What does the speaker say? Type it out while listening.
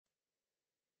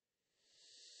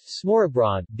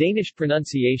Smørrebrød, Danish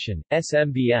pronunciation,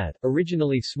 smbrød,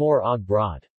 originally smør og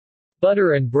brød.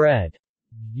 Butter and bread.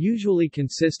 Usually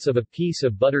consists of a piece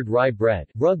of buttered rye bread,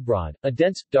 rugbrød, a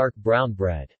dense, dark brown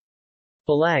bread.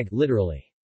 Belag, literally,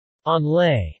 on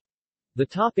lay. The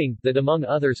topping, that among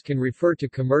others can refer to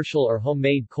commercial or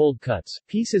homemade cold cuts,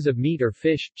 pieces of meat or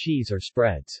fish, cheese or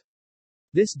spreads.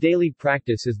 This daily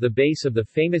practice is the base of the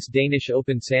famous Danish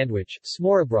open sandwich,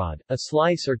 smørrebrød. A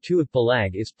slice or two of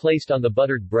belag is placed on the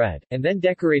buttered bread, and then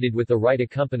decorated with the right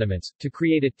accompaniments, to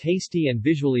create a tasty and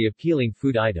visually appealing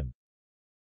food item.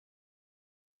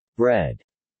 Bread.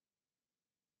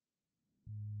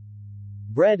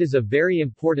 Bread is a very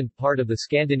important part of the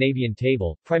Scandinavian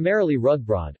table, primarily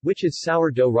rugbrød, which is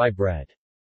sourdough rye bread.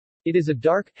 It is a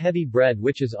dark, heavy bread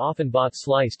which is often bought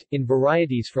sliced, in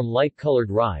varieties from light-colored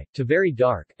rye, to very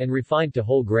dark, and refined to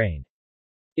whole grain.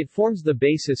 It forms the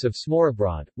basis of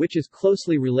smørrebrød, which is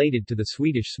closely related to the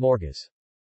Swedish smörgås.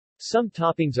 Some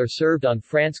toppings are served on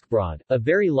franskbrød, a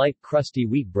very light, crusty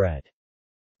wheat bread.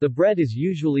 The bread is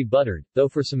usually buttered, though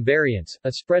for some variants,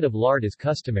 a spread of lard is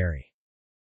customary.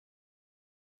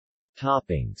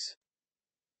 Toppings.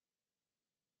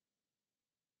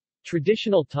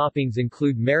 Traditional toppings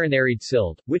include marinaried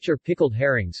sild, which are pickled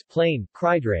herrings, plain,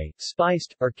 krydret,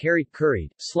 spiced, or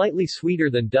curried, slightly sweeter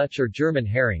than Dutch or German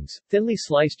herrings, thinly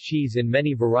sliced cheese in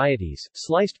many varieties,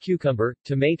 sliced cucumber,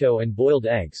 tomato and boiled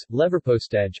eggs,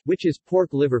 leverpostej, which is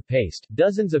pork liver paste,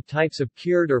 dozens of types of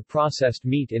cured or processed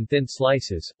meat in thin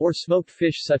slices, or smoked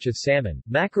fish such as salmon,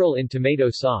 mackerel in tomato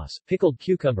sauce, pickled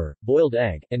cucumber, boiled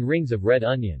egg, and rings of red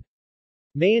onion.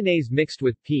 Mayonnaise mixed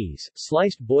with peas,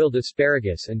 sliced boiled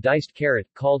asparagus and diced carrot,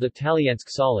 called italiensk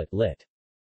salat lit.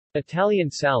 Italian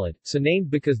salad, so named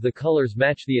because the colors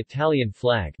match the Italian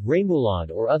flag.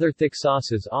 Remoulade or other thick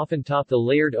sauces often top the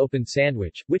layered open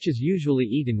sandwich, which is usually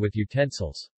eaten with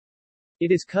utensils.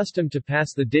 It is custom to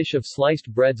pass the dish of sliced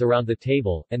breads around the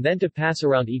table, and then to pass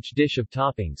around each dish of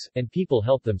toppings, and people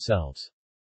help themselves.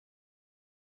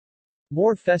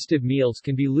 More festive meals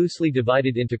can be loosely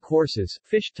divided into courses,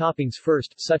 fish toppings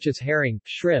first, such as herring,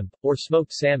 shrimp, or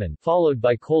smoked salmon, followed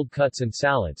by cold cuts and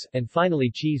salads, and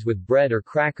finally cheese with bread or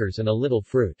crackers and a little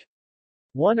fruit.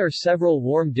 One or several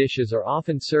warm dishes are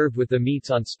often served with the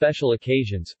meats on special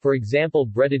occasions, for example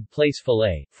breaded place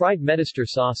fillet, fried medister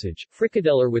sausage,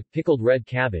 frikadeller with pickled red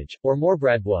cabbage, or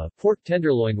mørrebrød, pork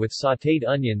tenderloin with sautéed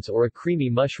onions or a creamy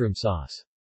mushroom sauce.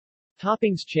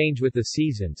 Toppings change with the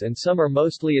seasons and some are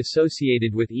mostly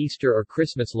associated with Easter or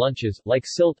Christmas lunches, like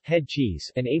silt, head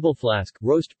cheese, and abelflask,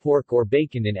 roast pork or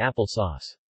bacon in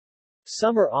applesauce.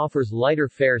 Summer offers lighter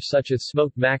fare such as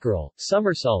smoked mackerel,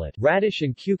 sommersalat, radish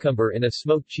and cucumber in a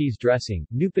smoked cheese dressing,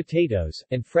 new potatoes,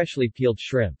 and freshly peeled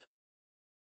shrimp.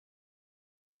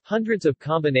 Hundreds of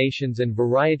combinations and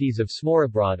varieties of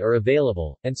smørrebrød are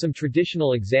available, and some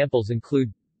traditional examples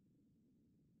include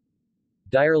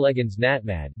Dyrlægens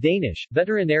natmad, Danish,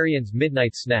 veterinarian's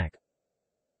midnight snack.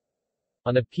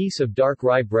 On a piece of dark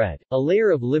rye bread, a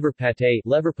layer of liver pâté,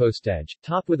 leverpostej,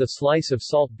 topped with a slice of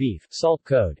salt beef, salt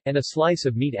code, and a slice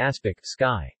of meat aspic,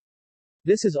 sky.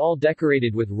 This is all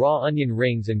decorated with raw onion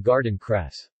rings and garden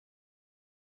cress.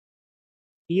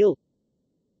 Eel.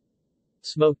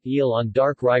 Smoked eel on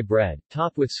dark rye bread,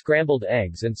 topped with scrambled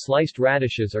eggs and sliced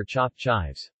radishes or chopped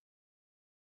chives.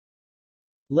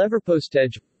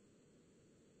 Leverpostej.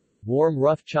 Warm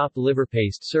rough chopped liver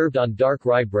paste served on dark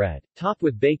rye bread, topped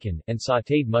with bacon, and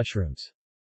sautéed mushrooms.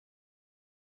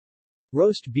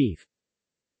 Roast beef.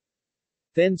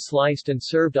 Thin sliced and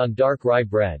served on dark rye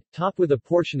bread, topped with a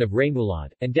portion of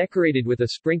remoulade, and decorated with a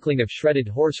sprinkling of shredded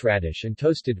horseradish and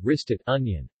toasted, ristet,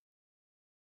 onion.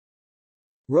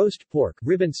 Roast pork,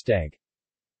 ribbensteg.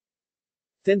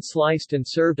 Thin sliced and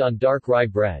served on dark rye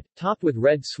bread, topped with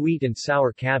red sweet and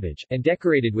sour cabbage, and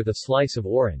decorated with a slice of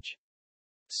orange.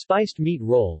 Spiced meat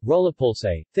roll,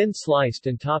 rullepølse, thin sliced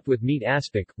and topped with meat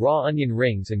aspic, raw onion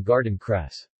rings and garden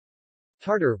cress.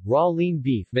 Tartar, raw lean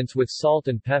beef minced with salt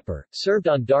and pepper, served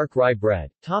on dark rye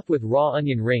bread, topped with raw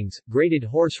onion rings, grated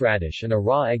horseradish and a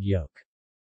raw egg yolk.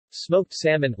 Smoked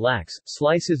salmon, lax,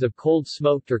 slices of cold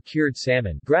smoked or cured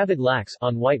salmon, gravid lax,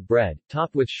 on white bread,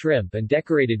 topped with shrimp and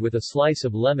decorated with a slice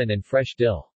of lemon and fresh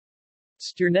dill.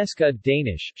 Stjerneskud,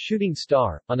 Danish, shooting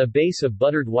star, on a base of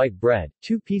buttered white bread,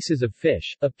 2 pieces of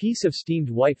fish, a piece of steamed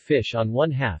white fish on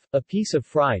one half, a piece of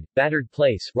fried, battered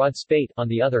plaice, rodspate, on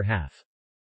the other half.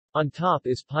 On top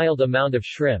is piled a mound of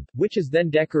shrimp, which is then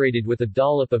decorated with a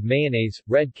dollop of mayonnaise,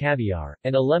 red caviar,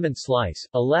 and a lemon slice.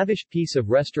 A lavish piece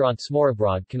of restaurant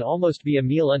smørrebrød can almost be a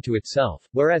meal unto itself,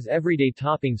 whereas everyday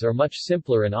toppings are much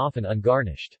simpler and often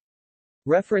ungarnished.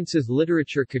 References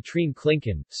Literature Katrine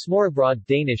Klinken, Smørrebrød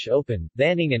Danish Open,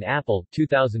 Vanning and Apple,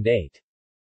 2008.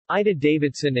 Ida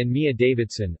Davidson and Mia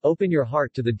Davidson, Open Your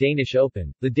Heart to the Danish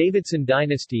Open, The Davidson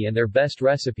Dynasty and Their Best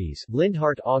Recipes,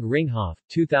 Lindhart og Ringhof,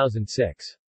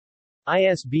 2006.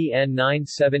 ISBN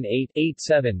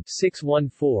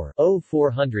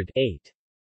 978-87-614-0400-8.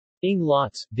 Ing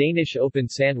Lots, Danish Open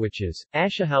Sandwiches,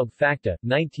 Aschehoug Facta,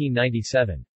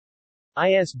 1997.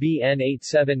 ISBN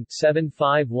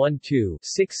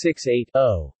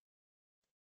 87-7512-668-0.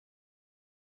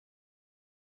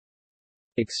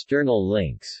 External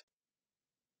links.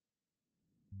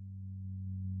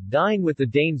 Dine with the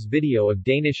Danes video of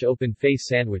Danish open face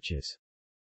sandwiches.